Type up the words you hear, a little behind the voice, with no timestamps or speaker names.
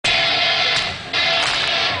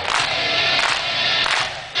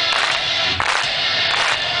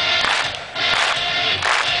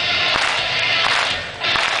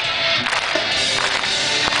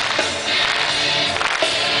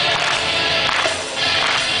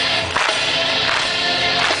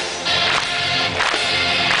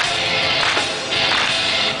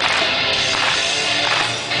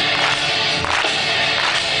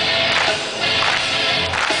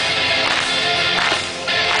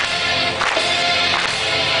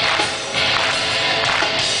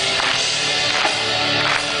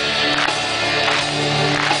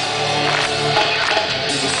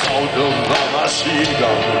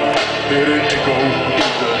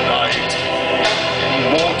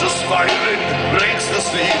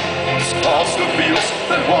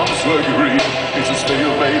arms were green. It's a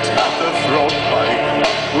stalemate at the front line,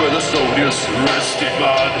 where the soldiers rest in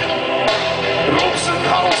mud. Roads and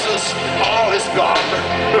houses, all is gone.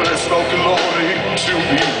 There's no glory to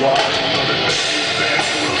be won. Not a many men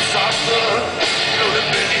will suffer, not a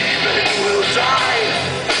many men will die.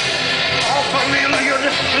 Half a million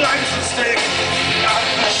lives at stake, and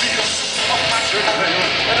the fields of passion fail.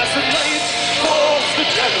 And as the night calls the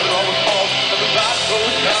general call, and the battle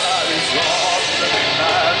carries on, the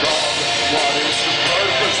midnight dawn. What is the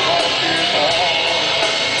purpose of it all?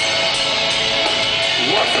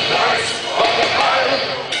 What's the price of the mile?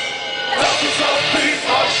 Thousands of feet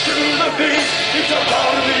march to the beat. It's an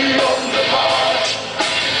army on the march.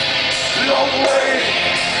 Long way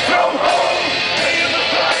from home, paying the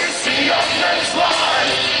price in young men's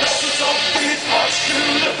lives. Thousands of feet march to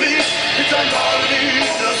the beat. It's an army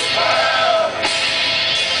in despair.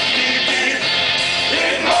 Knee deep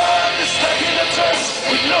in mud, stuck in the trench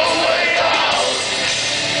with no way out.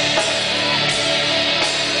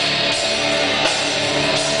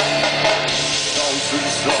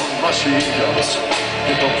 Thousands of machine guns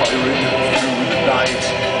keep on firing through the night.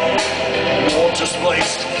 Waters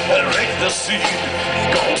placed and wreck the scene.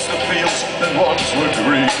 Goes the fields that once were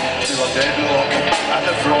green. Still a deadlock at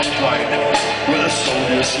the front line, where the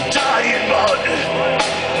soldiers die in mud.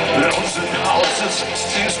 Roads and houses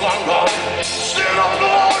since long gone, still no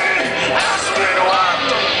glory has been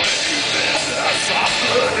won. Many men have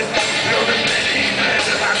suffered, many men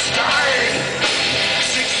have died.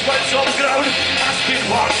 6 months on ground has been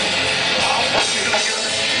won. Half a million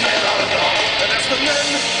men are gone. And as the men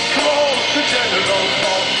call the general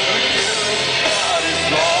call, the kill that is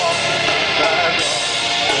gone. And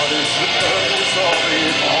what is the purpose of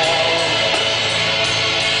it all?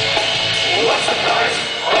 What's the price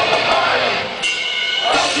of a mile?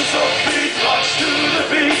 Thousands of feet march to the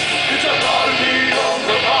beat. It's an army on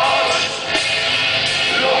the march.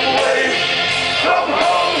 Long way from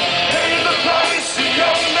home, paying the price in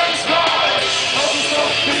young men's lives. Thousands of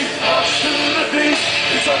feet march to the beat.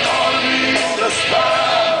 It's an army in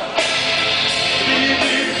despair. Knee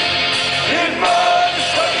deep in mud,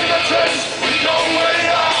 stuck in a trench with no way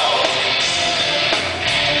out.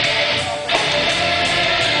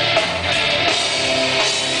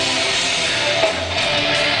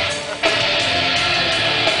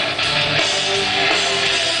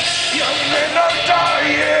 Young men are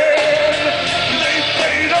dying, they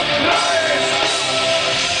pay the price.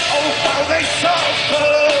 Oh, how they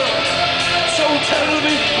suffer. So tell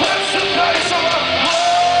me, what's the price of a mile?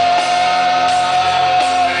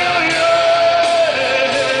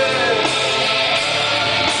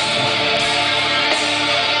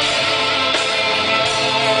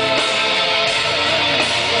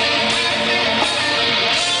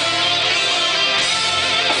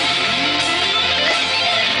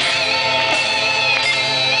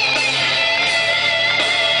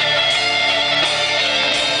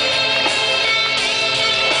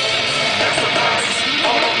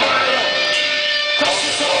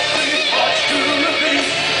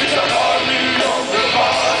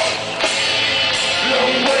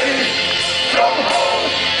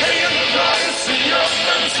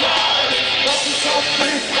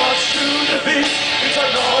 It's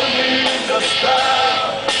an army in despair.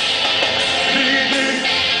 Bleeding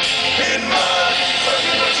in mud, stuck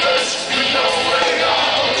in the trench with no way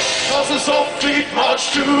out. Thousands of feet march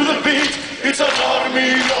to the beat. It's an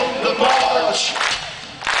army on the march.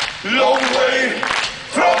 Long way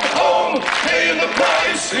from home, paying the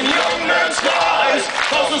price in young men's lives.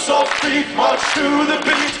 Thousands of feet march to the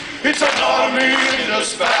beat. It's an army in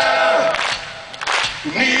despair.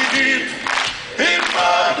 Knee deep in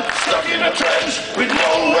mud, stuck in a trench with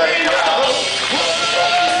no way out.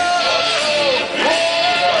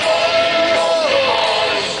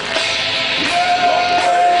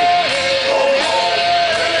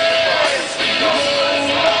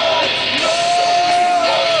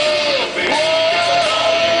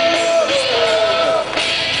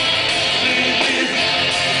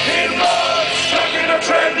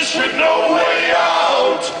 With no way